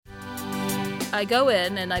I go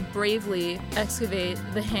in and I bravely excavate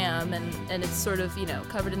the ham, and it's sort of,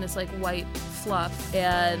 covered in this like white fluff,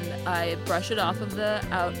 and I brush it off of the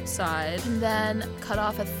outside and then cut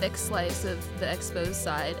off a thick slice of the exposed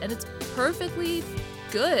side, and it's perfectly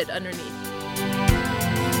good underneath.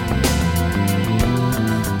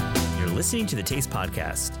 You're listening to the Taste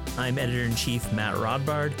Podcast. I'm Editor-in-Chief Matt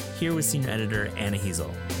Rodbard, here with Senior Editor Anna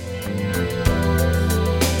Hezel.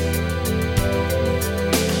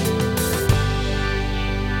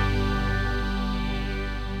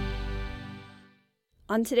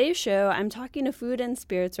 On today's show, I'm talking to food and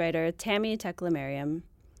spirits writer Tammie Teclemariam.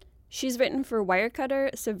 She's written for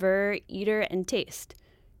Wirecutter, Saveur, Eater, and Taste.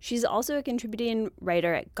 She's also a contributing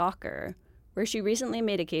writer at Gawker, where she recently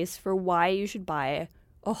made a case for why you should buy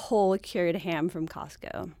a whole cured ham from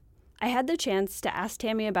Costco. I had the chance to ask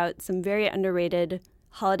Tammie about some very underrated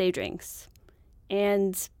holiday drinks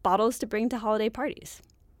and bottles to bring to holiday parties.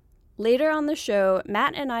 Later on the show,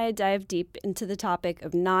 Matt and I dive deep into the topic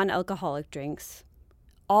of non-alcoholic drinks,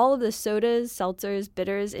 all of the sodas, seltzers,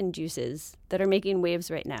 bitters, and juices that are making waves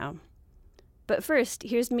right now. But first,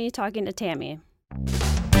 here's me talking to Tammie.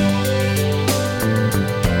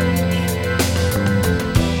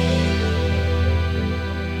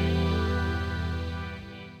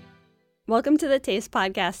 Welcome to the Taste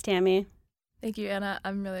Podcast, Tammie. Thank you, Anna.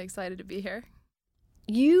 I'm really excited to be here.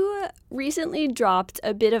 You recently dropped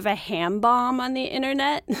a bit of a ham bomb on the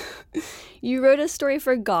internet. You wrote a story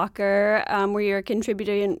for Gawker, where you're a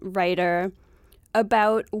contributing writer,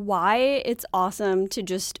 about why it's awesome to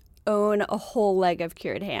just own a whole leg of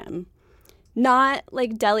cured ham. Not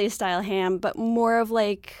like deli-style ham, but more of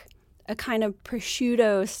like a kind of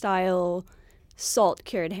prosciutto-style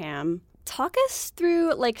salt-cured ham. Talk us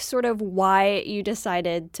through like sort of why you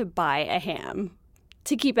decided to buy a ham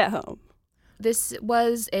to keep at home. This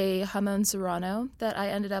was a jamon serrano that I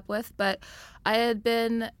ended up with, but I had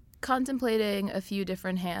been contemplating a few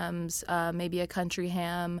different hams, maybe a country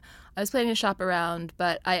ham. I was planning to shop around,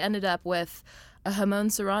 but I ended up with a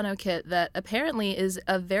jamon serrano kit that apparently is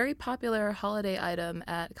a very popular holiday item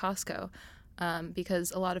at Costco,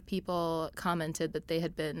 because a lot of people commented that they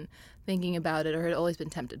had been thinking about it or had always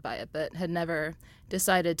been tempted by it, but had never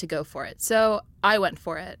decided to go for it. So I went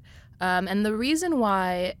for it. And the reason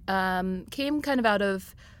why came kind of out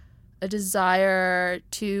of a desire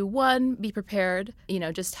to, one, be prepared,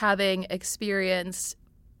 just having experienced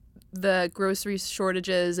the grocery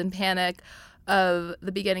shortages and panic of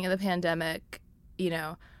the beginning of the pandemic.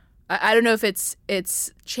 I don't know if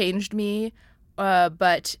it's changed me,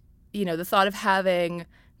 but, the thought of having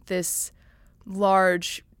this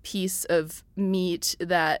large piece of meat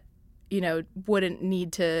that, wouldn't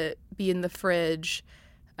need to be in the fridge,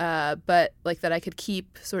 but like that I could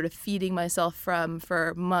keep sort of feeding myself from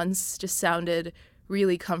for months just sounded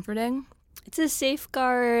really comforting. It's a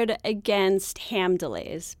safeguard against ham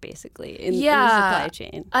delays, basically, in the supply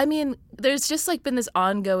chain. I mean, there's just like been this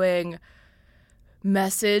ongoing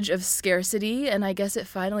message of scarcity, and I guess it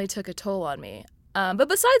finally took a toll on me. But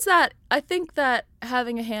besides that, I think that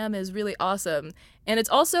having a ham is really awesome. And it's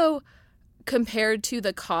also compared to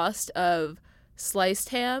the cost of sliced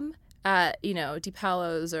ham at,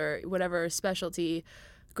 DiPaolo's or whatever specialty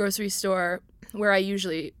grocery store where I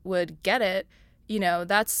usually would get it,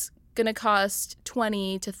 that's going to cost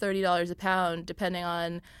 $20 to $30 a pound, depending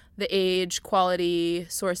on the age, quality,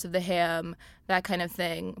 source of the ham, that kind of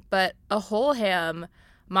thing. But a whole ham,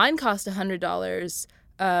 mine cost $100.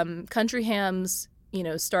 Country hams,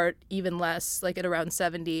 start even less, like at around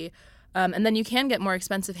 $70. And then you can get more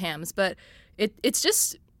expensive hams, but it's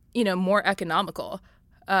just, more economical.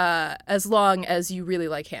 As long as you really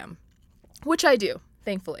like ham, which I do,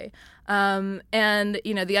 thankfully. And,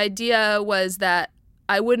 the idea was that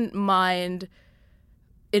I wouldn't mind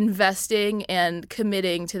investing and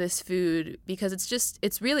committing to this food because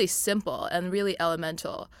it's really simple and really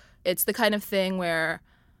elemental. It's the kind of thing where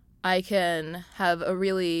I can have a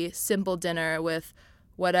really simple dinner with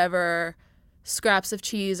whatever scraps of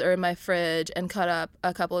cheese are in my fridge and cut up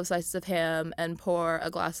a couple of slices of ham and pour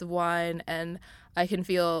a glass of wine, and I can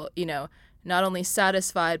feel, not only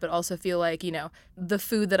satisfied, but also feel like, the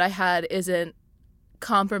food that I had isn't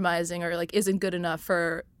compromising or like isn't good enough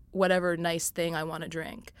for whatever nice thing I want to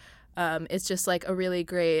drink. It's just like a really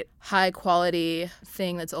great high quality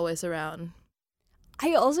thing that's always around.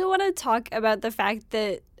 I also want to talk about the fact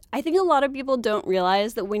that I think a lot of people don't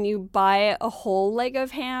realize that when you buy a whole leg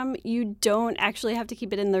of ham, you don't actually have to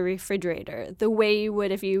keep it in the refrigerator the way you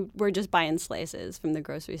would if you were just buying slices from the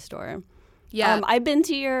grocery store. Yeah. I've been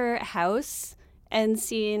to your house and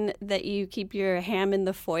seen that you keep your ham in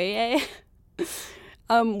the foyer.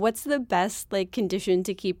 What's the best like condition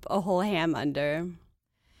to keep a whole ham under?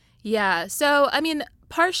 Yeah, so I mean,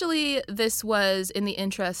 partially this was in the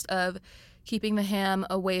interest of keeping the ham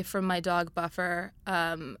away from my dog Buffer,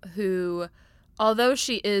 who, although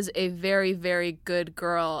she is a very, very good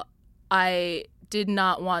girl, I did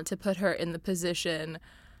not want to put her in the position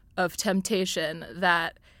of temptation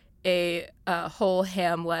that a whole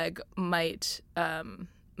ham leg might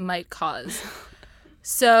cause.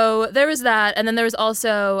 So there was that, and then there was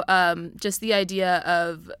also just the idea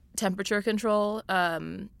of temperature control,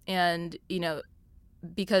 and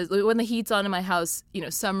because when the heat's on in my house,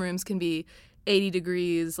 some rooms can be 80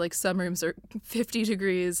 degrees, like some rooms are 50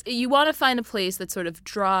 degrees. You want to find a place that's sort of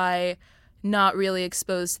dry, not really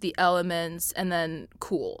exposed to the elements, and then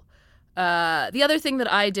cool. The other thing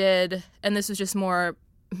that I did, and this was just more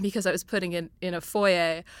because I was putting it in a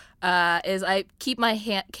foyer, is I keep my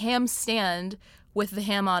ham stand with the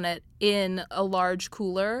ham on it in a large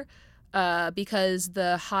cooler, because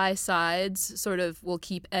the high sides sort of will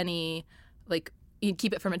keep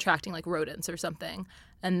keep it from attracting like rodents or something.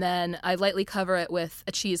 And then I lightly cover it with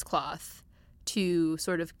a cheesecloth to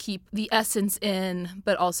sort of keep the essence in,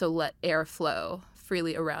 but also let air flow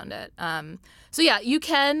freely around it. So yeah,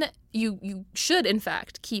 you should in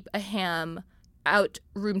fact keep a ham out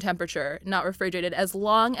room temperature, not refrigerated, as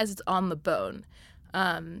long as it's on the bone.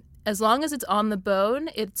 As long as it's on the bone,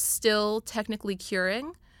 it's still technically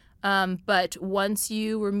curing. But once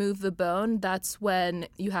you remove the bone, that's when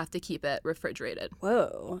you have to keep it refrigerated.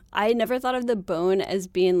 Whoa. I never thought of the bone as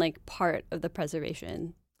being like part of the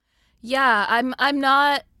preservation. Yeah, I'm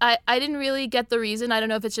not, I didn't really get the reason. I don't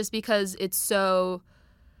know if it's just because it's so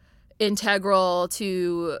integral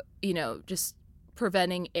to, just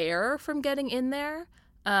preventing air from getting in there.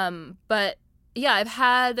 But yeah, I've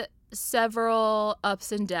had several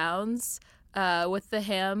ups and downs with the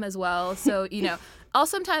ham as well. So, I'll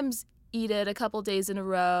sometimes eat it a couple days in a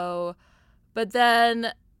row, but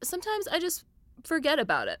then sometimes I just forget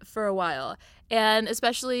about it for a while. And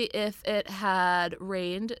especially if it had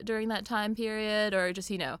rained during that time period, or just,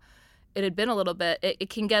 it had been a little bit, it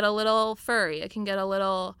can get a little furry. It can get a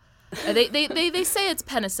little, they say it's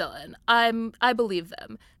penicillin. I believe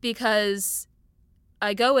them, because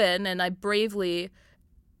I go in and I bravely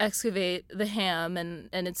excavate the ham, and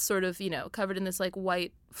it's sort of, covered in this like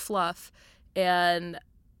white fluff, and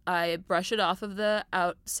I brush it off of the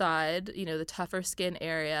outside, the tougher skin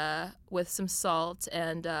area, with some salt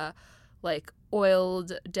and like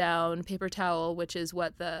oiled down paper towel, which is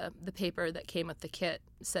what the paper that came with the kit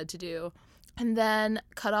said to do. And then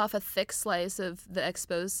cut off a thick slice of the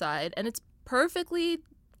exposed side, and it's perfectly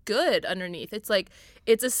good underneath.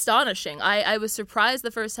 It's astonishing. I was surprised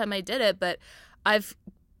the first time I did it, but I've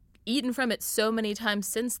eaten from it so many times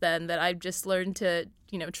since then that I've just learned to,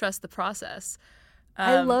 trust the process.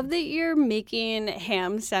 I love that you're making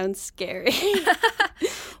ham sound scary.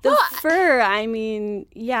 Fur, I mean,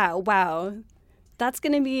 yeah, wow. That's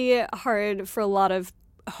going to be hard for a lot of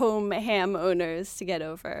home ham owners to get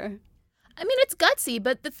over. I mean, it's gutsy,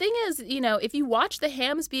 but the thing is, if you watch the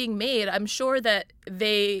hams being made, I'm sure that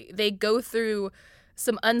they go through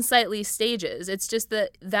some unsightly stages. It's just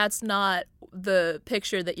that that's not the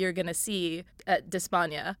picture that you're going to see at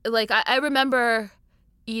d'Espagne. Like, I remember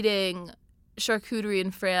eating charcuterie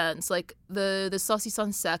in France. Like, the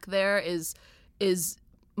saucisson sec there is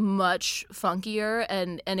much funkier,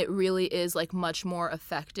 and it really is, like, much more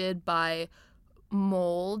affected by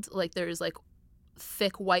mold. Like, there's, like,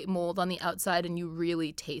 thick white mold on the outside, and you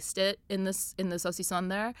really taste it in the saucisson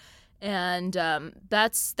there. And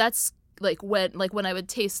that's like when I would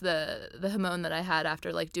taste the hamon that I had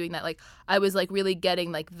after like doing that, like I was like really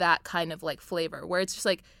getting like that kind of like flavor, where it's just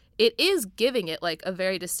like it is giving it like a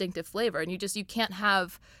very distinctive flavor, and you can't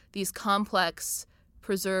have these complex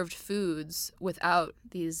preserved foods without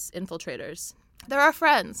these infiltrators. They're our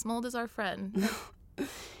friends. Mold is our friend.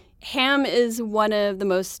 Ham is one of the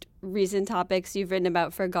most recent topics you've written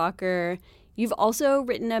about for Gawker. You've also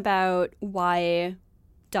written about why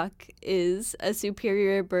duck is a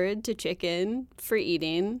superior bird to chicken for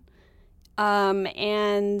eating,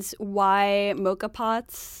 and why mocha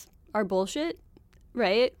pots are bullshit,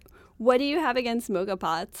 right? What do you have against mocha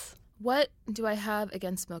pots? What do I have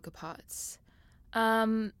against mocha pots?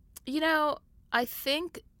 I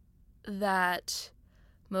think that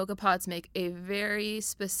mocha pots make a very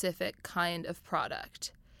specific kind of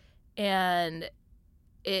product, and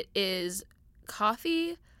it is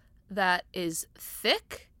coffee that is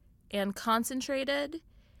thick and concentrated,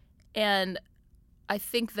 and I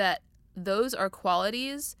think that those are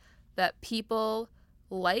qualities that people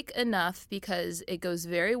like enough because it goes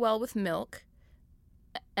very well with milk,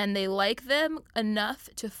 and they like them enough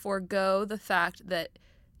to forego the fact that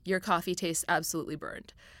your coffee tastes absolutely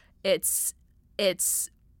burned. It's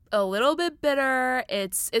a little bit bitter.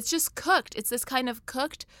 It's just cooked. It's this kind of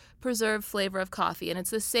cooked, preserved flavor of coffee, and it's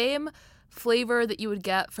the same flavor that you would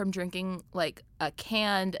get from drinking like a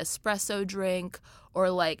canned espresso drink or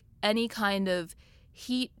like any kind of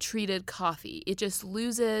heat-treated coffee. It just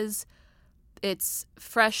loses its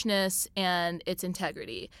freshness and its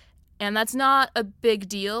integrity. And that's not a big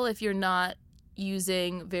deal if you're not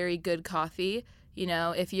using very good coffee. You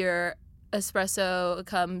know, if your espresso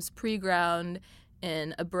comes pre-ground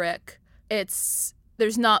in a brick, there's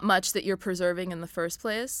not much that you're preserving in the first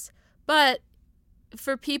place. But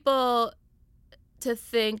for people to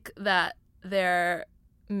think that they're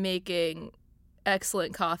making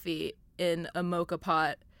excellent coffee in a mocha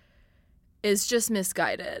pot is just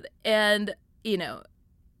misguided. And, you know,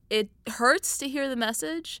 it hurts to hear the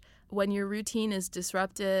message when your routine is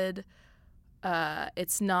disrupted.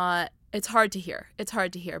 It's hard to hear. It's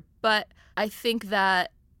hard to hear. But I think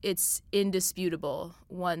that it's indisputable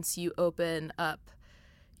once you open up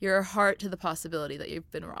your heart to the possibility that you've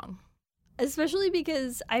been wrong. Especially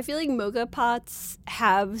because I feel like mocha pots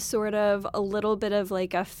have sort of a little bit of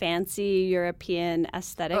like a fancy European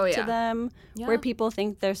aesthetic to them, where people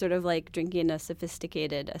think they're sort of like drinking a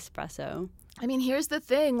sophisticated espresso. I mean, here's the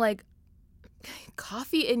thing, like,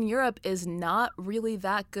 coffee in Europe is not really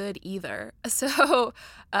that good either. So,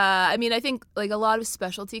 I mean, I think like a lot of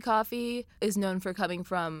specialty coffee is known for coming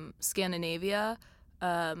from Scandinavia,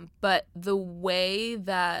 but the way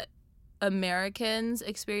that Americans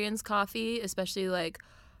experience coffee, especially like,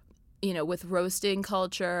 you know, with roasting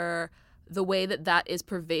culture, the way that that is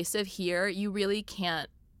pervasive here, you really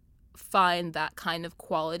can't find that kind of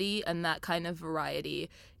quality and that kind of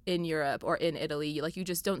variety in Europe or in Italy. Like, you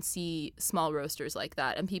just don't see small roasters like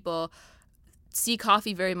that. And people see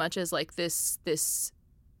coffee very much as like this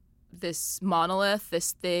monolith,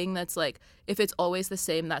 this thing that's like, if it's always the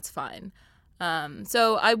same, that's fine.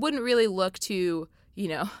 So I wouldn't really look to, you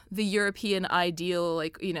know, the European ideal,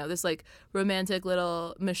 like, you know, this like romantic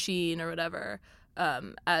little machine or whatever,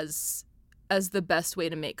 as the best way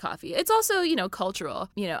to make coffee. It's also, you know, cultural.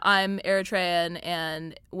 You know, I'm Eritrean,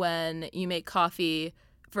 and when you make coffee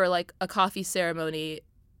for like a coffee ceremony,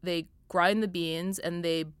 they grind the beans and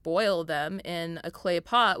they boil them in a clay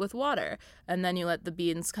pot with water. And then you let the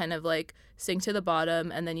beans kind of like sink to the bottom,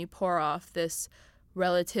 and then you pour off this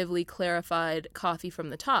relatively clarified coffee from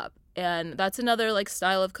the top. And that's another like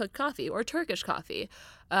style of cooked coffee, or Turkish coffee,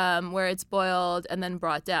 where it's boiled and then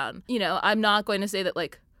brought down. You know, I'm not going to say that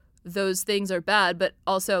like those things are bad, but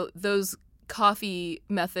also those coffee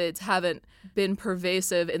methods haven't been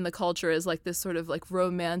pervasive in the culture as like this sort of like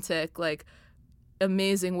romantic, like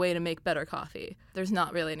amazing way to make better coffee. There's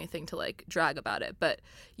not really anything to like drag about it. But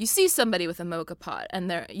you see somebody with a mocha pot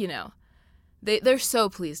and they're, you know, they're so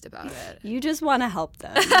pleased about it. You just want to help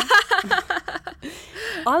them.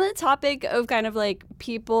 On the topic of kind of like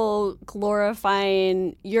people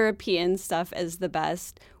glorifying European stuff as the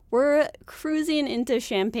best, we're cruising into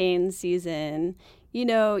champagne season. You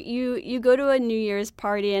know, you go to a New Year's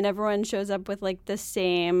party and everyone shows up with like the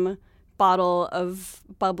same bottle of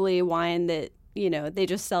bubbly wine that, you know, they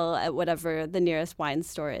just sell at whatever the nearest wine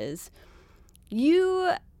store is.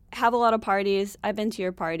 You have a lot of parties. I've been to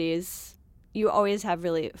your parties. You always have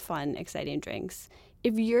really fun, exciting drinks.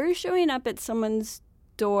 If you're showing up at someone's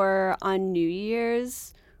door on New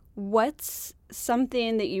Year's, what's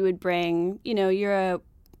something that you would bring? You know, you're a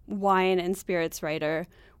wine and spirits writer.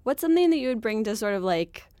 What's something that you would bring to sort of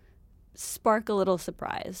like spark a little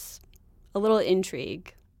surprise, a little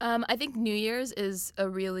intrigue? I think New Year's is a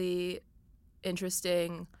really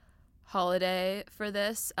interesting holiday for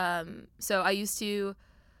this. So I used to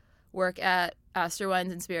work at Astor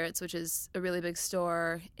Wines and Spirits, which is a really big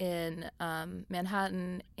store in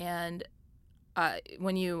Manhattan. And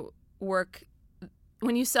when you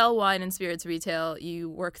sell wine and spirits retail, you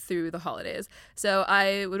work through the holidays. So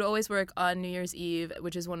I would always work on New Year's Eve,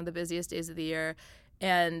 which is one of the busiest days of the year.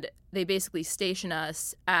 And they basically station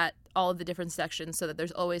us at all of the different sections so that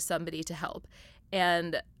there's always somebody to help.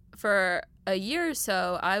 And for a year or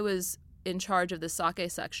so, I was in charge of the sake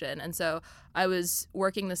section. And so I was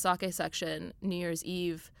working the sake section New Year's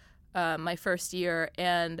Eve my first year.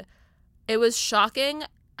 And it was shocking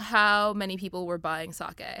how many people were buying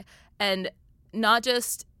sake. And not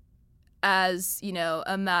just as, you know,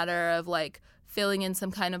 a matter of like filling in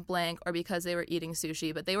some kind of blank or because they were eating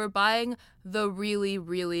sushi, but they were buying the really,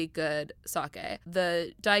 really good sake.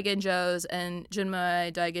 The Daigenjos and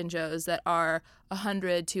Junmai Daigenjos that are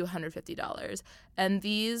 $100 to $150. And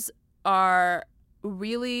these are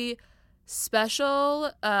really special,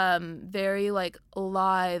 very like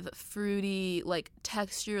live, fruity, like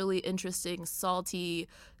texturally interesting, salty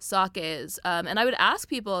sakes. And I would ask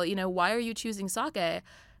people, why are you choosing sake?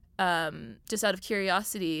 Just out of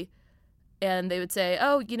curiosity. And they would say,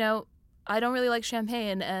 oh, I don't really like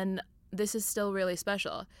champagne, and this is still really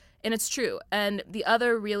special. And it's true. And the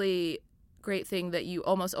other really great thing that you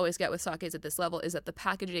almost always get with sakes at this level is that the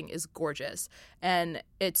packaging is gorgeous. And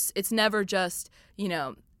it's never just,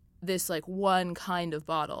 this like one kind of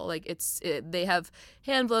bottle. Like they have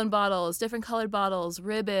hand-blown bottles, different colored bottles,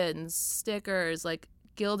 ribbons, stickers, like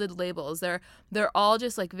gilded labels. They're all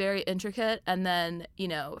just like very intricate. And then,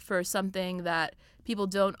 for something that people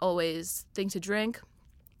don't always think to drink,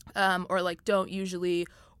 or like don't usually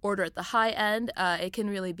order at the high end, it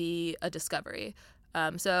can really be a discovery.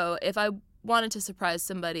 So if I wanted to surprise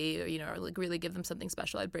somebody, or like really give them something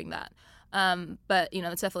special, I'd bring that. But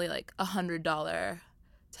it's definitely like $100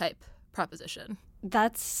 type proposition.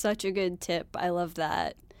 That's such a good tip. I love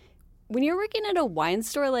that. When you're working at a wine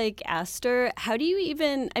store like Astor, how do you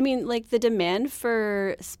the demand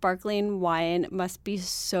for sparkling wine must be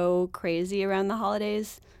so crazy around the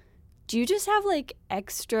holidays. Do you just have like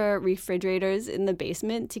extra refrigerators in the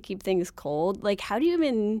basement to keep things cold? Like, how do you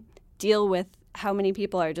even deal with how many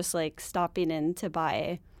people are just like stopping in to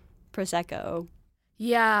buy Prosecco?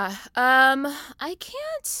 Yeah. I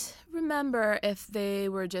can't remember if they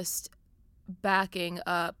were just backing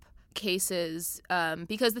up cases,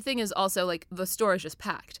 because the thing is also like the store is just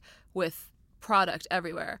packed with product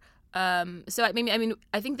everywhere. So I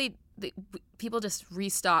think they people just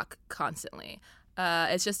restock constantly.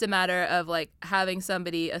 It's just a matter of like having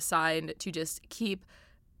somebody assigned to just keep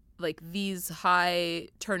like these high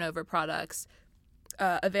turnover products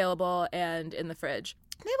available and in the fridge.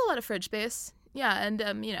 They have a lot of fridge space. Yeah, and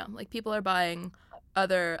like people are buying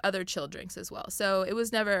other chilled drinks as well. So it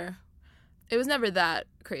was never that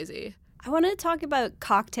crazy. I want to talk about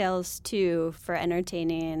cocktails too for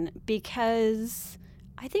entertaining, because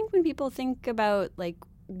I think when people think about like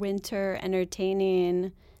winter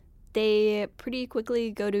entertaining, they pretty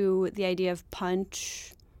quickly go to the idea of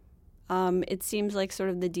punch. It seems like sort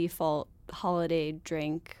of the default holiday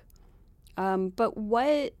drink. But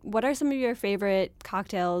what are some of your favorite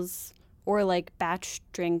cocktails or like batch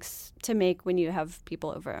drinks to make when you have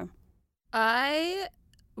people over? I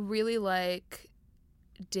really like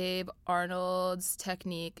Dave Arnold's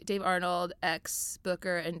technique. Dave Arnold, ex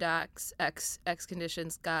Booker and Dax, ex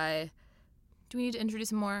Conditions guy. Do we need to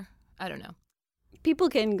introduce him more? I don't know. People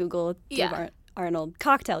can Google Dave Arnold,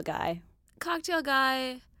 cocktail guy. Cocktail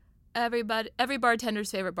guy, every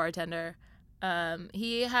bartender's favorite bartender.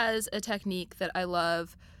 He has a technique that I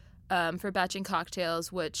love for batching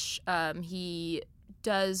cocktails, which he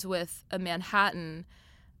does with a Manhattan,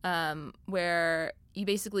 where you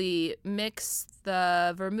basically mix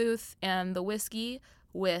the vermouth and the whiskey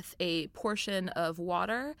with a portion of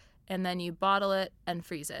water, and then you bottle it and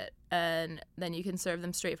freeze it. And then you can serve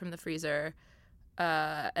them straight from the freezer,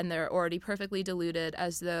 and they're already perfectly diluted,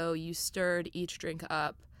 as though you stirred each drink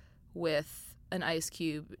up with an ice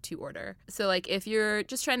cube to order. So like if you're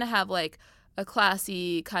just trying to have like a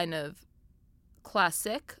classy kind of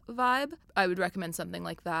classic vibe, I would recommend something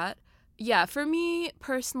like that. Yeah, for me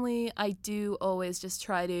personally, I do always just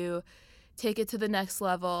try to take it to the next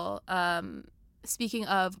level. Speaking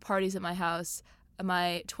of parties at my house,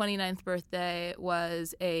 my 29th birthday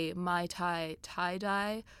was a Mai Tai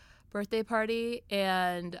tie-dye birthday party,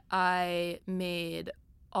 and I made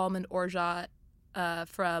almond orgeat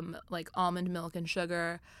from like almond milk and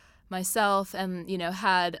sugar myself, and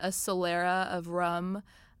had a solera of rum.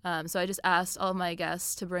 So I just asked all of my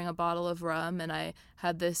guests to bring a bottle of rum, and I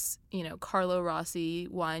had this Carlo Rossi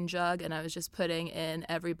wine jug, and I was just putting in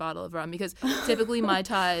every bottle of rum, because typically Mai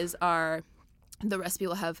Tais are, the recipe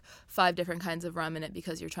will have 5 different kinds of rum in it,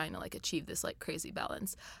 because you're trying to like achieve this like crazy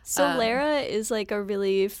balance. Solera is like a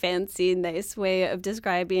really fancy, nice way of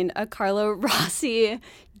describing a Carlo Rossi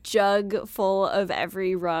jug full of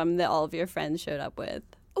every rum that all of your friends showed up with.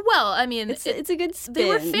 Well, I mean, it's a good spin. They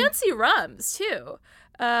were fancy rums too.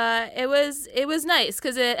 It was nice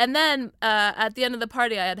because and then at the end of the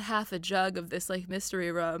party, I had half a jug of this like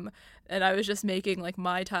mystery rum, and I was just making like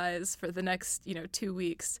Mai Tais for the next 2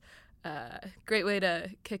 weeks. Great way to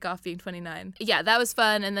kick off being 29. Yeah, that was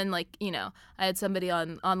fun. And then like I had somebody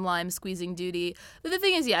on lime squeezing duty. But the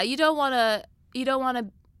thing is, yeah, you don't want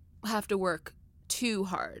to have to work too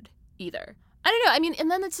hard either. I don't know. I mean,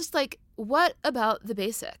 and then it's just like, what about the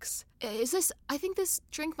basics? I think this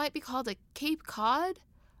drink might be called a Cape Cod,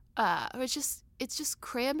 or it's just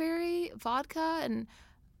cranberry vodka and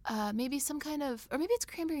maybe some kind of, or maybe it's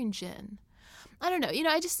cranberry and gin. I don't know.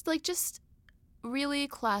 I just really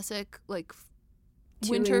classic, like,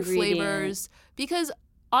 Two winter ingredient. flavors. Because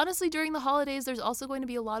honestly, during the holidays, there's also going to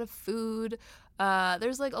be a lot of food.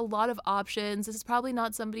 There's, like, a lot of options. This is probably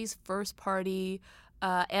not somebody's first party.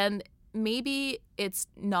 And maybe it's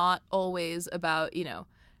not always about,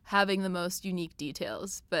 having the most unique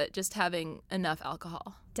details, but just having enough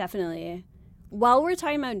alcohol. Definitely. While we're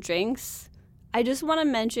talking about drinks, I just want to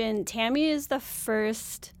mention Tammie is the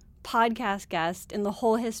first podcast guest in the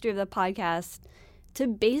whole history of the podcast to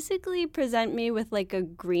basically present me with like a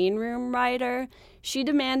green room rider. She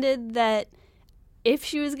demanded that if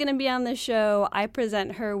she was going to be on the show, I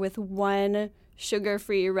present her with one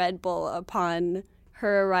sugar-free Red Bull upon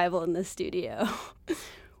her arrival in the studio.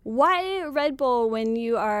 Why Red Bull when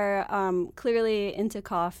you are clearly into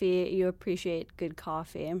coffee? You appreciate good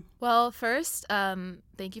coffee. Well, first,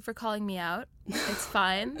 thank you for calling me out. It's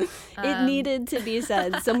fine. It needed to be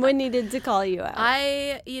said. Someone needed to call you out.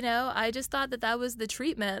 I just thought that was the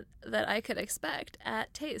treatment that I could expect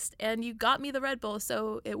at Taste. And you got me the Red Bull,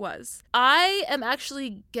 so it was. I am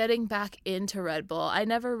actually getting back into Red Bull. I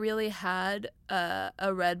never really had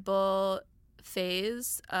a Red Bull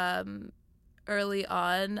phase early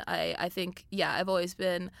on. I think, I've always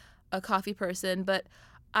been a coffee person, but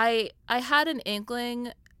I had an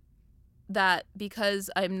inkling that because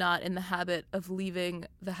I'm not in the habit of leaving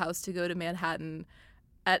the house to go to Manhattan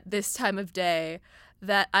at this time of day,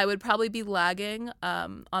 that I would probably be lagging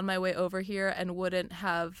on my way over here and wouldn't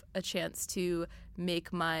have a chance to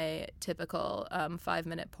make my typical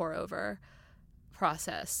 5-minute pour over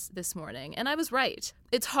process this morning. And I was right.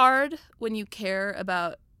 It's hard when you care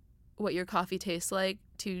about what your coffee tastes like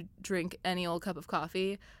to drink any old cup of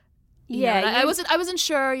coffee. I wasn't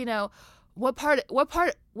sure,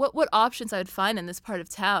 what options I would find in this part of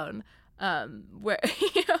town, where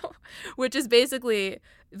which is basically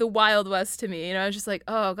the Wild West to me. I was just like,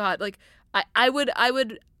 oh God, like I would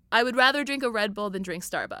rather drink a Red Bull than drink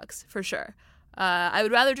Starbucks for sure. I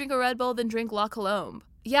would rather drink a Red Bull than drink La Colombe.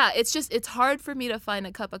 Yeah, it's hard for me to find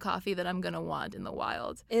a cup of coffee that I'm gonna want in the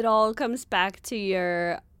wild. It all comes back to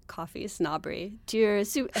your coffee snobbery, to your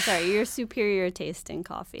superior taste in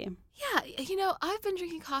coffee. Yeah, I've been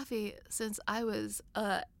drinking coffee since I was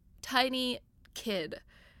a tiny kid.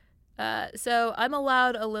 So I'm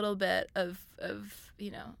allowed a little bit of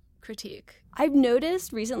critique. I've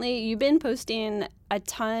noticed recently you've been posting a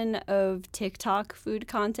ton of TikTok food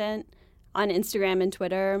content on Instagram and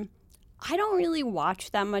Twitter. I don't really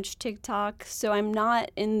watch that much TikTok, so I'm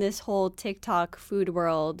not in this whole TikTok food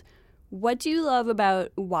world. What do you love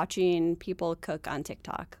about watching people cook on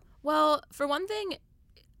TikTok? Well, for one thing,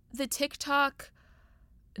 the TikTok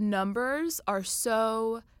numbers are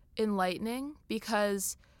so enlightening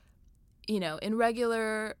because, in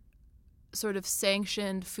regular sort of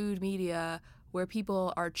sanctioned food media where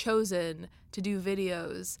people are chosen to do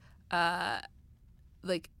videos,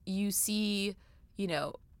 like you see,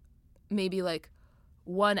 maybe like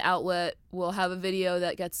one outlet will have a video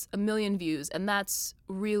that gets 1 million views, and that's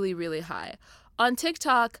really, really high. On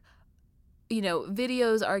TikTok,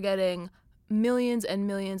 videos are getting millions and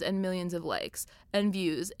millions and millions of likes and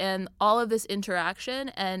views and all of this interaction,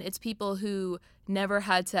 and it's people who never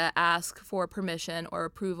had to ask for permission or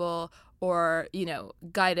approval or,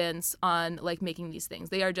 guidance on like making these things.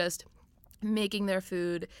 They are just making their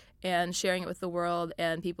food and sharing it with the world,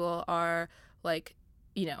 and people are like,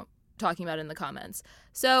 talking about it in the comments.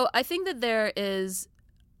 So I think that there is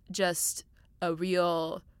just a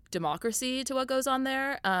real democracy to what goes on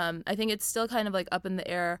there. I think it's still kind of like up in the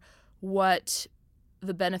air what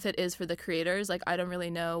the benefit is for the creators. Like, I don't really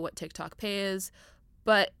know what TikTok pays,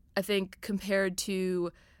 but I think compared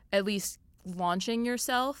to at least launching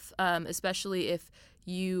yourself, especially if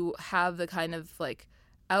you have the kind of like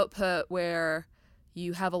output where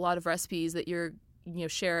you have a lot of recipes that you're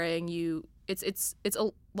sharing, it's a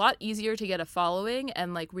lot easier to get a following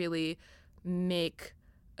and like really make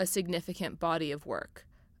a significant body of work.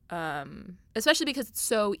 Especially because it's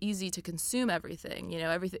so easy to consume everything.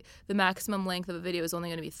 Everything. The maximum length of a video is only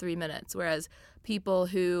going to be 3 minutes, whereas people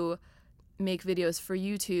who make videos for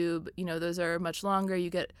YouTube, those are much longer. You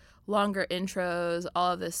get longer intros,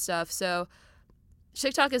 all of this stuff. So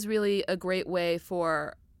TikTok is really a great way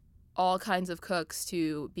for all kinds of cooks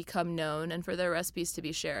to become known and for their recipes to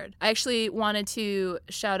be shared. I actually wanted to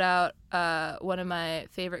shout out one of my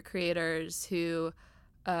favorite creators who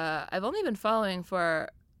I've only been following for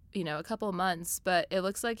a couple of months, but it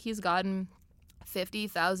looks like he's gotten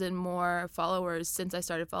 50,000 more followers since I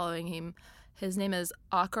started following him. His name is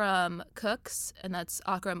Akram Cooks, and that's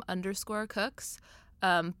Akram _Cooks.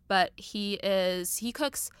 But he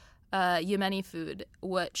cooks Yemeni food,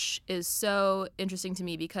 which is so interesting to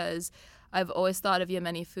me because I've always thought of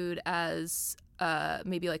Yemeni food as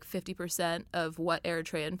maybe like 50% of what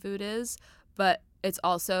Eritrean food is, but it's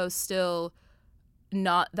also still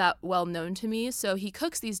not that well known to me. So he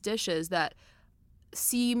cooks these dishes that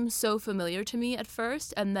seem so familiar to me at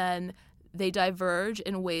first, and then they diverge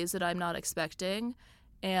in ways that I'm not expecting.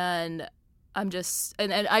 And I'm just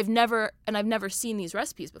and I've never seen these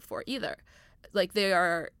recipes before either. Like they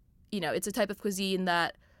are, it's a type of cuisine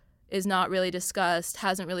that is not really discussed,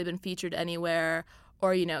 hasn't really been featured anywhere,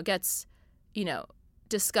 or gets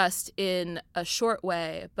discussed in a short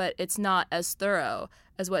way, but it's not as thorough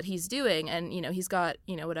as what he's doing. And he's got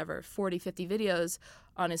 40-50 videos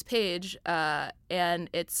on his page, and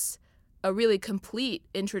it's a really complete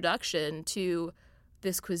introduction to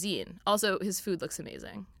this cuisine. Also, his food looks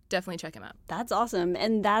amazing. Definitely check him out. That's awesome.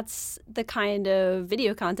 And that's the kind of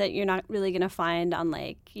video content you're not really going to find on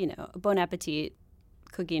a Bon Appetit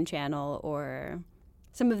cooking channel or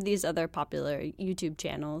some of these other popular YouTube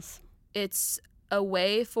channels. It's a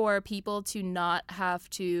way for people to not have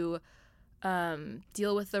to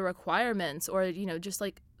deal with the requirements or, just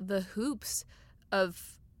like the hoops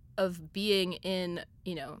of being in,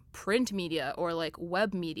 print media or like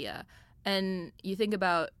web media. And you think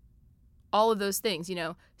about all of those things,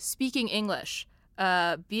 speaking English,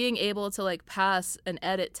 being able to like pass an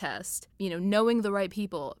edit test, knowing the right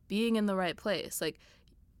people, being in the right place. Like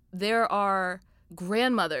there are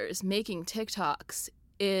grandmothers making TikToks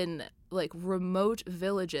in like remote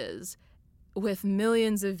villages with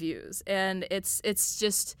millions of views. And it's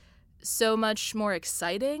just so much more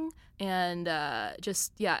exciting. And I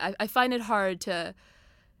find it hard to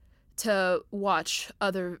watch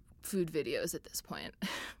other food videos at this point.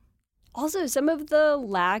 Also, some of the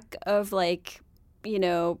lack of high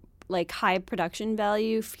production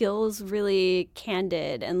value feels really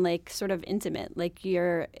candid and like sort of intimate.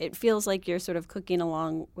 It feels like you're sort of cooking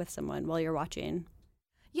along with someone while you're watching.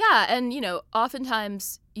 Yeah, and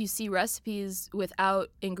oftentimes you see recipes without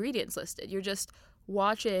ingredients listed. You're just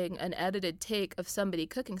watching an edited take of somebody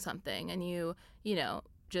cooking something, and you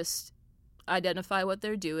just identify what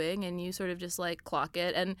they're doing, and you sort of just like clock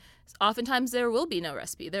it. And oftentimes there will be no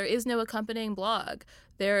recipe. There is no accompanying blog.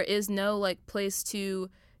 There is no like place to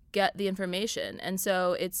get the information. And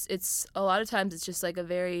so it's a lot of times it's just like a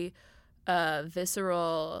very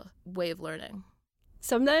visceral way of learning.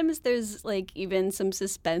 Sometimes there's like even some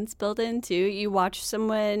suspense built in too. You watch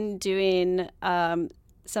someone doing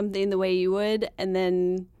something the way you would, and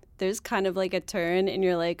then there's kind of like a turn and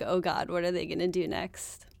you're like, oh God, what are they going to do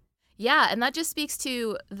next? Yeah, and that just speaks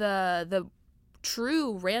to the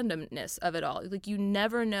true randomness of it all. Like you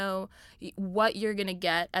never know what you're going to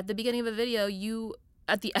get. At the beginning of a video,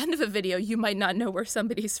 at the end of a video, you might not know where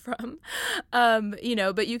somebody's from,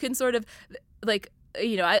 but you can sort of like,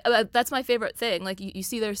 that's my favorite thing. Like you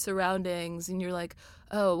see their surroundings and you're like,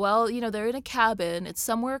 oh, well, they're in a cabin. It's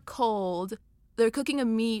somewhere cold. They're cooking a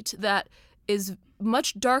meat that is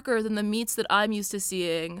much darker than the meats that I'm used to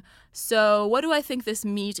seeing. So what do I think this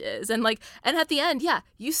meat is? And at the end, yeah,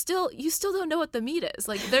 you still don't know what the meat is.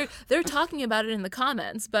 Like they're talking about it in the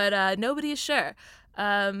comments, but nobody is sure.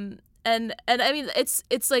 And I mean,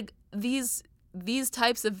 it's like these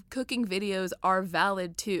types of cooking videos are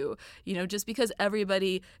valid too. Just because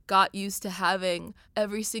everybody got used to having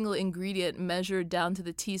every single ingredient measured down to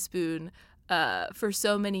the teaspoon for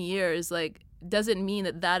so many years, like doesn't mean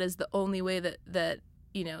that is the only way that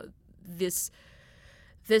this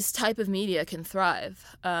type of media can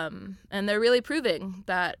thrive. And they're really proving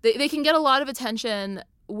that they can get a lot of attention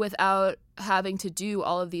without having to do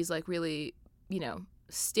all of these like really,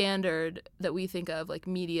 standard that we think of like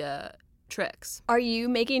media tricks. Are you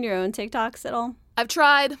making your own TikToks at all? I've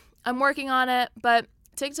tried. I'm working on it, but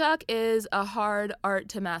TikTok is a hard art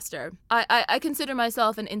to master. I consider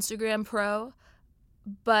myself an Instagram pro,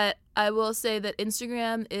 but I will say that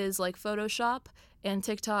Instagram is like Photoshop and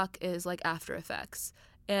TikTok is like After Effects.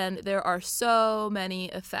 And there are so many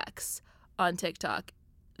effects on TikTok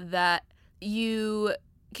that you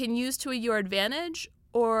can use to your advantage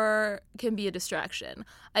or can be a distraction.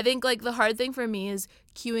 I think like the hard thing for me is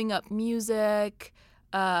queuing up music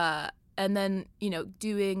and then,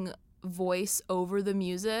 doing voice over the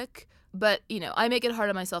music. But, I make it hard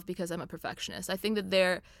on myself because I'm a perfectionist. I think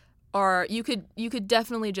that you could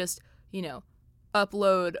definitely just,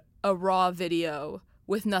 upload a raw video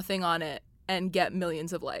with nothing on it and get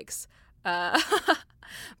millions of likes.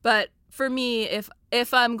 But for me,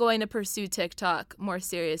 if I'm going to pursue TikTok more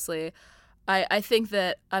seriously, I think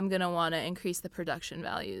that I'm going to want to increase the production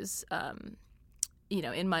values,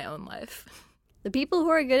 in my own life. The people who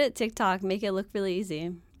are good at TikTok make it look really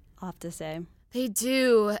easy. I'll have to say. They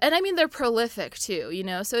do. And I mean, they're prolific too,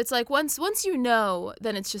 So it's like once you know,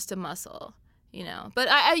 then it's just a muscle, But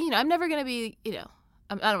I'm never going to be, I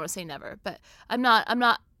don't want to say never, but I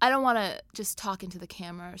don't want to just talk into the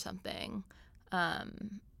camera or something.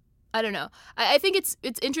 I don't know. I think it's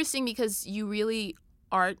interesting because you really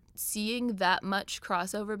aren't seeing that much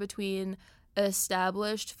crossover between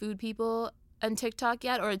established food people and TikTok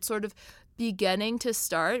yet, or it's sort of beginning to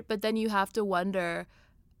start, but then you have to wonder,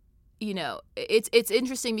 it's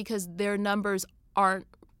interesting because their numbers aren't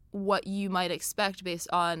what you might expect based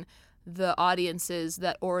on the audiences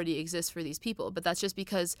that already exist for these people, but that's just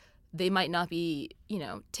because they might not be,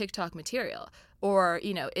 TikTok material, or,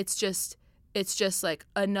 it's just like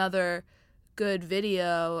another good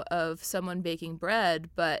video of someone baking bread,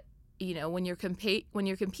 but when you're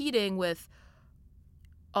competing with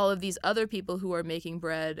all of these other people who are making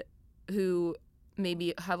bread, who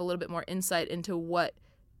maybe have a little bit more insight into what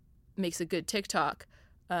makes a good TikTok,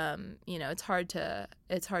 it's hard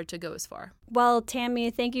to go as far. Well,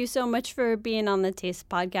 Tammie, thank you so much for being on the Taste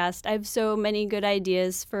Podcast. I have so many good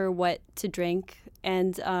ideas for what to drink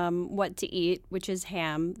and what to eat, which is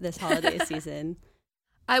ham this holiday season.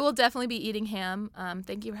 I will definitely be eating ham.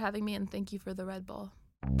 Thank you for having me, and thank you for the Red Bull.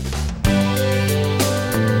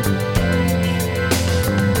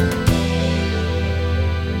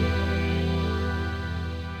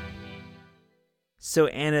 So,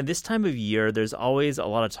 Anna, this time of year, there's always a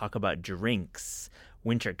lot of talk about drinks,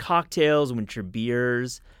 winter cocktails, winter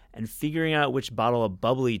beers, and figuring out which bottle of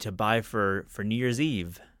bubbly to buy for New Year's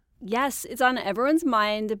Eve. Yes, it's on everyone's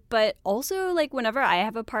mind, but also, like, whenever I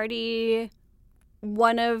have a party,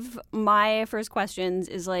 one of my first questions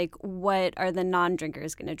is, like, what are the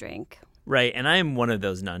non-drinkers going to drink? Right, and I'm one of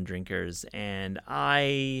those non-drinkers, and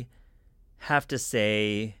I have to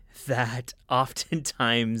say that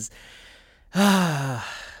oftentimes...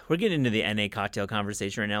 we're getting into the NA cocktail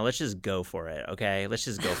conversation right now. Let's just go for it, okay? Let's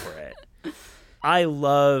just go for it. I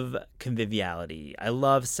love conviviality. I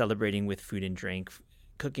love celebrating with food and drink.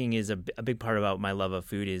 Cooking is a big part about my love of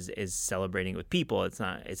food is celebrating with people. It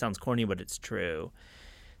sounds corny, but it's true.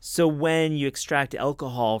 So when you extract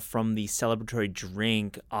alcohol from the celebratory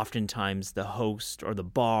drink, oftentimes the host or the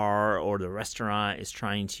bar or the restaurant is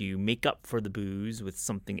trying to make up for the booze with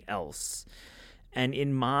something else. And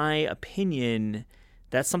in my opinion,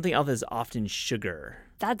 that something else is often sugar.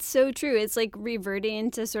 That's so true. It's like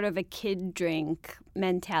reverting to sort of a kid drink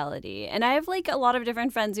mentality. And I have like a lot of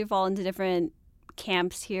different friends who fall into different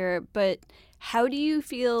camps here. But how do you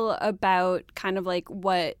feel about kind of like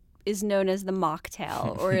what is known as the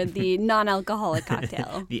mocktail or the non-alcoholic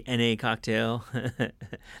cocktail? The NA cocktail,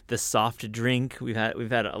 the soft drink. We've had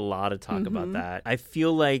a lot of talk about that. I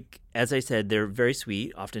feel like, as I said, they're very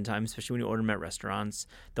sweet. Oftentimes, especially when you order them at restaurants,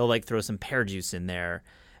 they'll like throw some pear juice in there,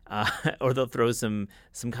 or they'll throw some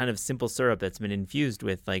kind of simple syrup that's been infused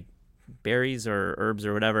with like berries or herbs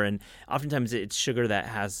or whatever. And oftentimes it's sugar that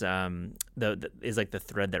has is like the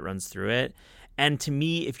thread that runs through it. And to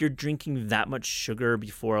me, if you're drinking that much sugar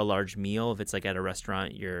before a large meal, if it's like at a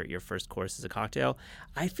restaurant, your first course is a cocktail,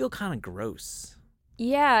 I feel kind of gross.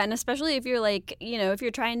 Yeah, and especially if you're like, if you're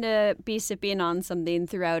trying to be sipping on something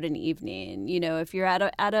throughout an evening, if you're at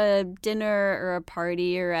a dinner or a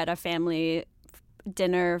party or at a family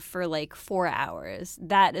dinner for like 4 hours,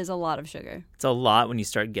 that is a lot of sugar. It's a lot when you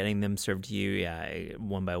start getting them served to you,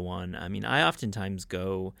 one by one. I mean, I oftentimes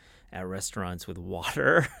go at restaurants with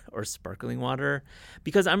water or sparkling water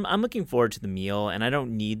because I'm looking forward to the meal and I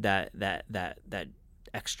don't need that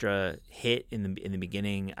extra hit in the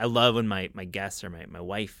beginning. I love when my guests or my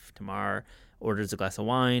wife Tamar orders a glass of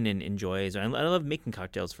wine and enjoys. I love making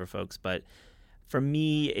cocktails for folks, but for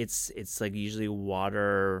me it's like usually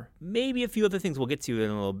water, maybe a few other things we'll get to in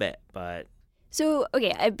a little bit, but. So,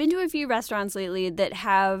 okay, I've been to a few restaurants lately that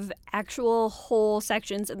have actual whole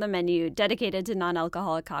sections of the menu dedicated to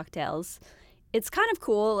non-alcoholic cocktails. It's kind of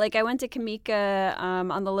cool. Like, I went to Kamika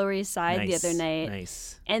on the Lower East Side the other night.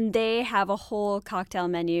 Nice. And they have a whole cocktail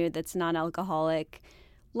menu that's non-alcoholic.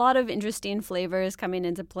 A lot of interesting flavors coming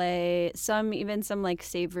into play. Some like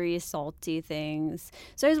savory, salty things.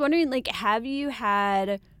 So I was wondering, like, have you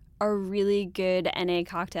had a really good NA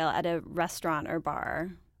cocktail at a restaurant or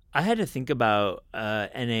bar? I had to think about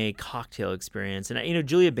NA cocktail experience. And,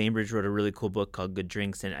 Julia Bainbridge wrote a really cool book called Good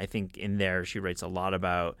Drinks. And I think in there she writes a lot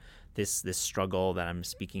about this struggle that I'm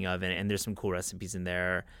speaking of. And there's some cool recipes in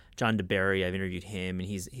there. John DeBerry, I've interviewed him, and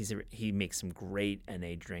he makes some great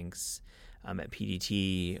NA drinks at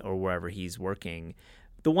PDT or wherever he's working.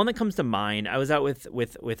 The one that comes to mind, I was out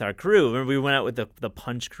with our crew. Remember, we went out with the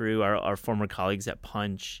Punch crew, our former colleagues at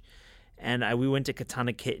Punch. And we went to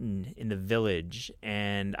Katana Kitten in the Village,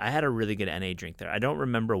 and I had a really good NA drink there. I don't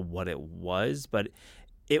remember what it was, but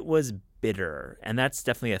it was bitter, and that's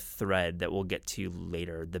definitely a thread that we'll get to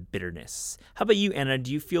later, the bitterness. How about you, Anna?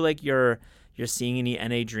 Do you feel like you're seeing any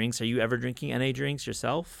NA drinks? Are you ever drinking NA drinks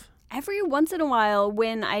yourself? Every once in a while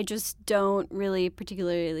when I just don't really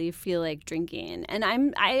particularly feel like drinking. And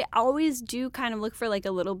I always do kind of look for like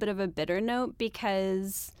a little bit of a bitter note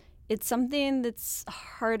because it's something that's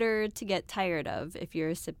harder to get tired of if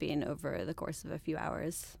you're sipping over the course of a few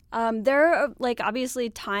hours. There are like obviously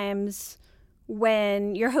times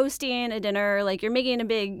when you're hosting a dinner, like you're making a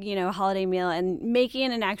big, holiday meal, and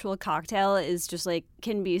making an actual cocktail is just like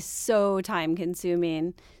can be so time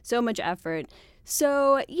consuming, so much effort.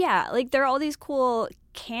 So yeah, like there are all these cool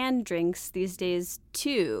canned drinks these days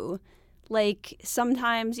too. Like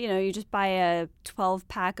sometimes, you just buy a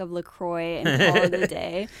 12-pack of LaCroix and call it a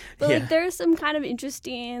day. But like there's some kind of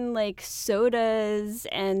interesting like sodas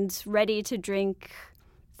and ready to drink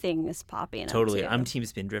things popping Totally. up too. I'm Team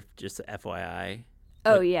Spindrift, just FYI.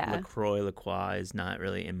 Oh, yeah. LaCroix, LaCroix is not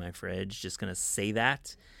really in my fridge. Just going to say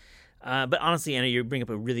that. But honestly, Anna, you bring up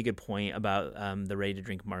a really good point about the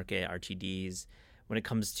ready-to-drink market, RTDs, when it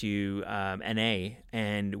comes to NA.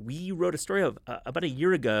 And we wrote a story about a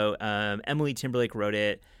year ago. Emily Timberlake wrote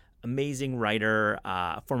it. Amazing writer,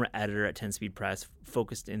 former editor at 10 Speed Press,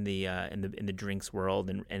 focused in the drinks world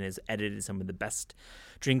and has edited some of the best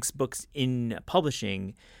drinks books in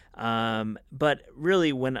publishing. But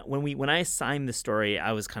really, when I assigned the story,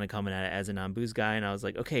 I was kind of coming at it as a non-booze guy, and I was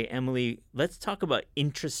like, okay, Emily, let's talk about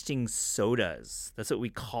interesting sodas. That's what we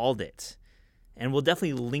called it, and we'll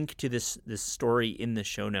definitely link to this story in the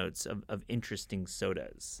show notes of interesting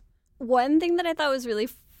sodas. One thing that I thought was really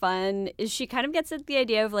fun is she kind of gets at the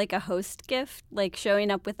idea of like a host gift, like showing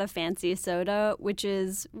up with a fancy soda, which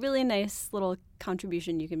is really nice little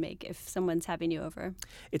contribution you can make if someone's having you over.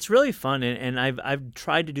 It's really fun, and I've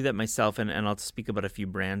tried to do that myself, and I'll speak about a few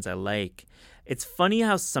brands I like. It's funny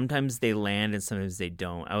how sometimes they land and sometimes they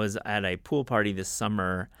don't. I was at a pool party this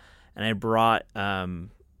summer, and I brought a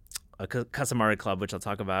Casamari Club, which I'll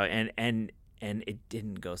talk about, and it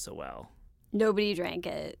didn't go so well. Nobody drank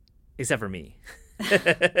it. Except for me.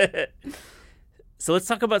 So let's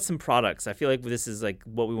talk about some products. I feel like this is like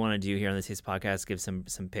what we want to do here on the Taste Podcast, give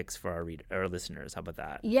some picks for our listeners. How about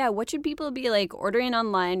that? Yeah, what should people be like ordering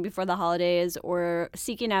online before the holidays or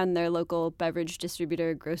seeking out in their local beverage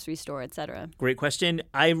distributor, grocery store, etc.? Great question.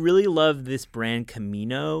 I really love this brand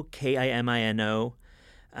Camino, Kimino.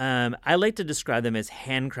 I like to describe them as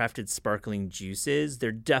handcrafted sparkling juices.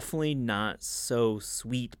 They're definitely not so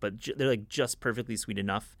sweet, but they're like just perfectly sweet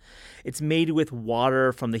enough. It's made with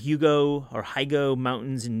water from the Hygo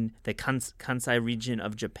mountains in the Kansai region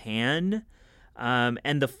of Japan.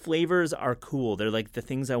 And the flavors are cool. They're like the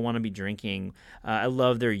things I want to be drinking. I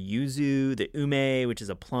love their yuzu, the ume, which is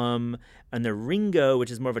a plum, and the ringo, which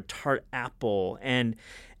is more of a tart apple. And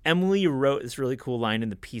Emily wrote this really cool line in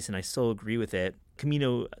the piece, and I still agree with it.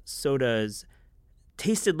 Camino sodas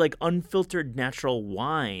tasted like unfiltered natural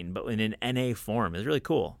wine, but in an NA form. It's really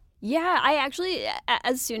cool. Yeah, I actually,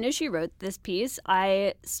 as soon as she wrote this piece,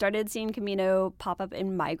 I started seeing Camino pop up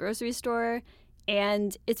in my grocery store,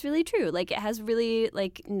 and it's really true. Like, it has really,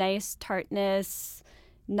 like, nice tartness,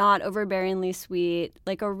 not overbearingly sweet,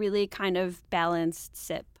 like a really kind of balanced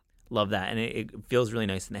sip. Love that. And it feels really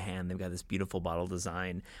nice in the hand. They've got this beautiful bottle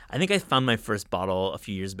design. I think I found my first bottle a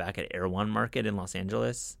few years back at Erewhon Market in Los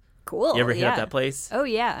Angeles. Cool. You ever hit up that place? Oh,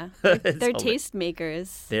 yeah. They're taste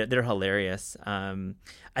makers. They're hilarious.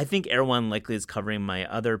 I think Erewhon likely is covering my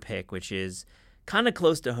other pick, which is kind of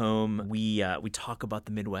close to home. We talk about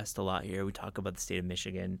the Midwest a lot here. We talk about the state of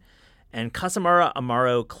Michigan. And Casamara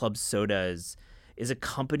Amaro Club Sodas is a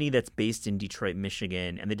company that's based in Detroit,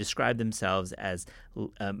 Michigan, and they describe themselves as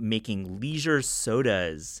making leisure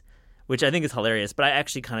sodas, which I think is hilarious. But I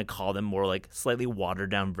actually kind of call them more like slightly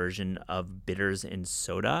watered-down version of bitters and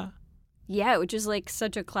soda. Yeah, which is like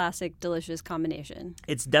such a classic, delicious combination.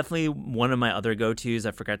 It's definitely one of my other go-tos.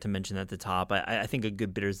 I forgot to mention at the top. I think a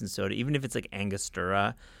good bitters and soda, even if it's like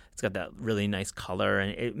Angostura, it's got that really nice color,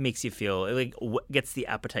 and it makes you feel, it like gets the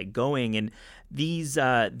appetite going. And these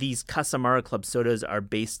Casamara Club sodas are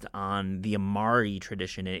based on the Amari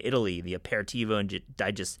tradition in Italy, the aperitivo and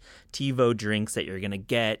digestivo drinks that you're going to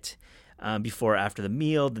get before or after the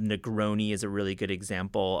meal. The Negroni is a really good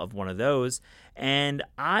example of one of those. And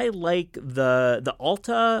I like the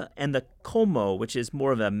Alta and the Como, which is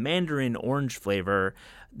more of a mandarin orange flavor.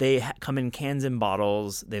 They come in cans and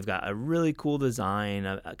bottles. They've got a really cool design,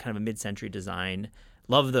 a kind of a mid-century design.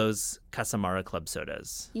 Love those Casamara Club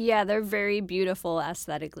sodas. Yeah, they're very beautiful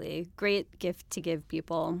aesthetically. Great gift to give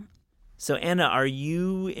people. So Anna, are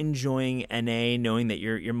you enjoying NA, knowing that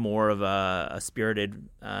you're more of a spirited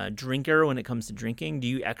drinker when it comes to drinking? Do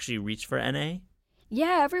you actually reach for NA?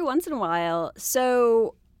 Yeah, every once in a while.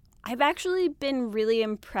 So I've actually been really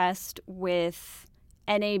impressed with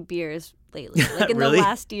NA beers lately, like in Really? the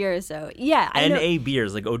last year or so. Yeah, I know. NA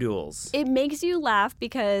beers, like O'Doul's. It makes you laugh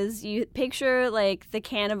because you picture like the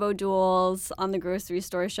can of O'Doul's on the grocery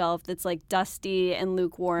store shelf that's like dusty and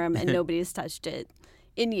lukewarm and nobody's touched it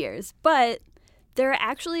in years. But there are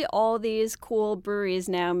actually all these cool breweries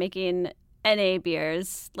now making NA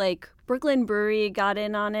beers. Like Brooklyn Brewery got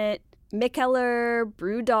in on it. Mikkeller,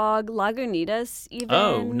 Brewdog, Lagunitas even.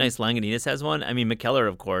 Oh, nice. Lagunitas has one. I mean, Mikkeller,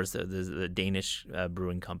 of course, the Danish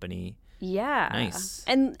brewing company. Yeah. Nice.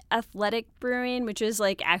 And Athletic Brewing, which is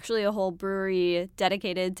like actually a whole brewery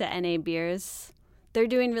dedicated to NA beers. They're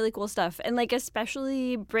doing really cool stuff. And like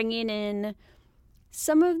especially bringing in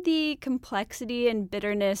some of the complexity and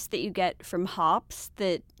bitterness that you get from hops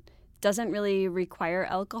that doesn't really require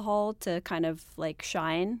alcohol to kind of like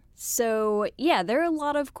shine. So yeah, there are a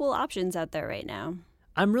lot of cool options out there right now.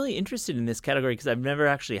 I'm really interested in this category because I've never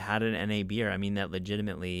actually had an NA beer. I mean that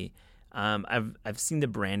legitimately. I've seen the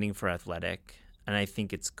branding for Athletic, and I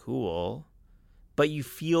think it's cool, but you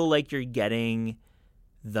feel like you're getting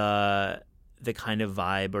the kind of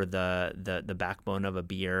vibe or the backbone of a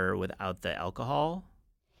beer without the alcohol.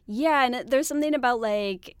 Yeah, and there's something about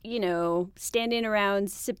like, you know, standing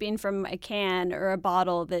around sipping from a can or a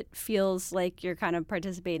bottle that feels like you're kind of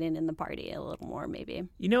participating in the party a little more, maybe.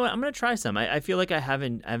 You know what? I'm gonna try some. I feel like I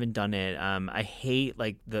haven't done it. I hate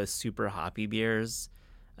like the super hoppy beers.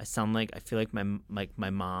 I feel like my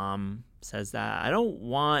mom says that. I don't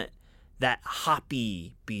want that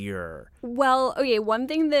hoppy beer. Well, okay, one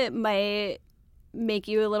thing that might make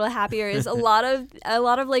you a little happier is a lot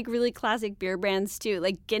of like really classic beer brands too.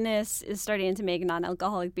 Like Guinness is starting to make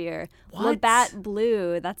non-alcoholic beer. What? Labatt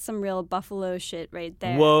Blue, that's some real Buffalo shit right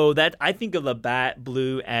there. Whoa, I think of Labatt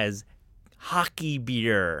Blue as hockey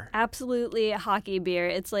beer. Absolutely hockey beer.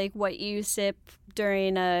 It's like what you sip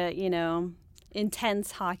during a, you know,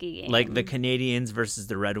 intense hockey game. Like the Canadiens versus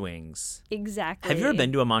the Red Wings. Exactly. Have you ever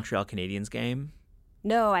been to a Montreal Canadiens game?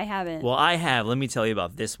 No, I haven't. Well, I have. Let me tell you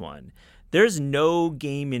about this one. There's no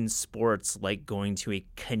game in sports like going to a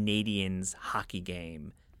Canadiens hockey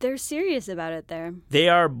game. They're serious about it there. They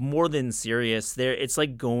are more than serious. It's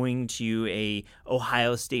like going to a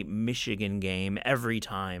Ohio State-Michigan game every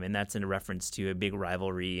time, and that's in reference to a big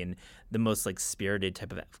rivalry and the most like spirited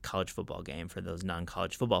type of college football game for those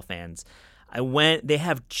non-college football fans. I went. They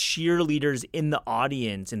have cheerleaders in the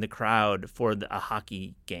audience, in the crowd for a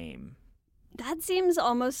hockey game. That seems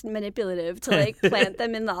almost manipulative to like plant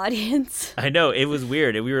them in the audience. I know. It was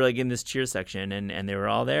weird. We were like in this cheer section, and they were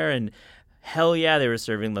all there, and hell yeah, they were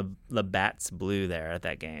serving Labatt's Blue there at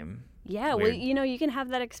that game. Yeah, Weird. well, you know, you can have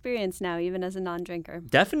that experience now, even as a non-drinker.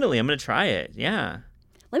 Definitely. I'm going to try it. Yeah.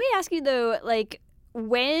 Let me ask you, though, like,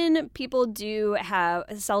 when people do have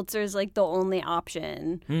seltzers like the only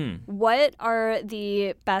option, what are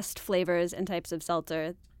the best flavors and types of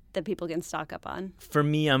seltzer that people can stock up on? For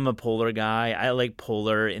me, I'm a Polar guy. I like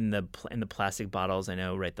Polar in the plastic bottles. I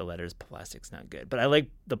know, write the letters. Plastic's not good, but I like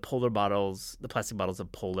the Polar bottles, the plastic bottles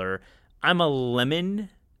of Polar. I'm a lemon,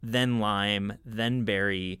 then lime, then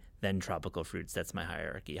berry, then tropical fruits. That's my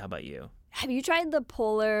hierarchy. How about you? Have you tried the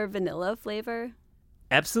Polar vanilla flavor?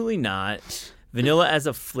 Absolutely not. Vanilla as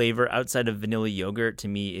a flavor outside of vanilla yogurt to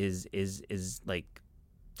me is like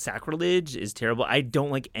sacrilege, is terrible. I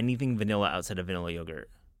don't like anything vanilla outside of vanilla yogurt.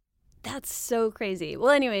 That's so crazy. Well,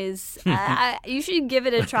 anyways, you should give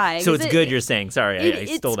it a try. So it's good, you're saying. Sorry, I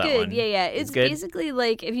stole that good. one. Yeah. It's basically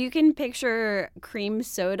like if you can picture cream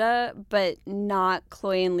soda, but not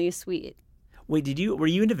cloyingly sweet. Wait, were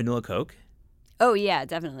you into vanilla Coke? Oh, yeah,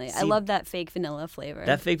 definitely. See, I love that fake vanilla flavor.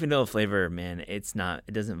 That fake vanilla flavor, man, it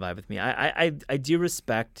doesn't vibe with me. I do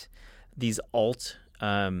respect these alt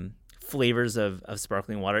flavors of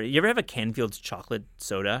sparkling water. You ever have a Canfield's chocolate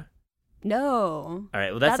soda? No. All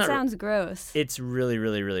right, well that sounds gross. It's really,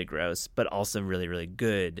 really, really gross, but also really, really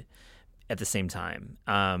good at the same time.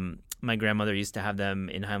 My grandmother used to have them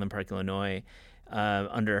in Highland Park, Illinois,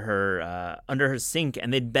 under her sink,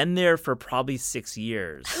 and they'd been there for probably 6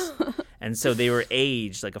 years. And so they were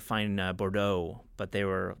aged like a fine Bordeaux, but they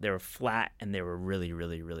were flat and they were really,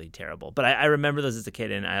 really, really terrible. But I remember those as a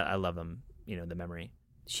kid, and I love them. You know, the memory.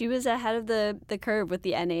 She was ahead of the curve with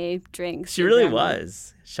the NA drinks. She really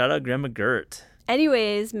was. Shout out Grandma Gert.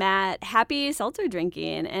 Anyways, Matt, happy seltzer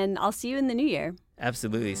drinking, and I'll see you in the new year.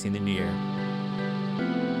 Absolutely. See you in the new year.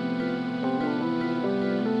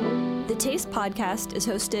 The Taste Podcast is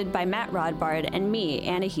hosted by Matt Rodbard and me,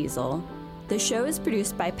 Anna Heasel. The show is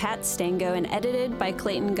produced by Pat Stango and edited by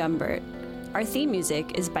Clayton Gumbert. Our theme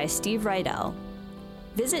music is by Steve Rydell.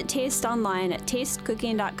 Visit Taste online at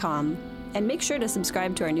tastecooking.com and make sure to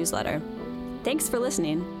subscribe to our newsletter. Thanks for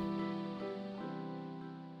listening.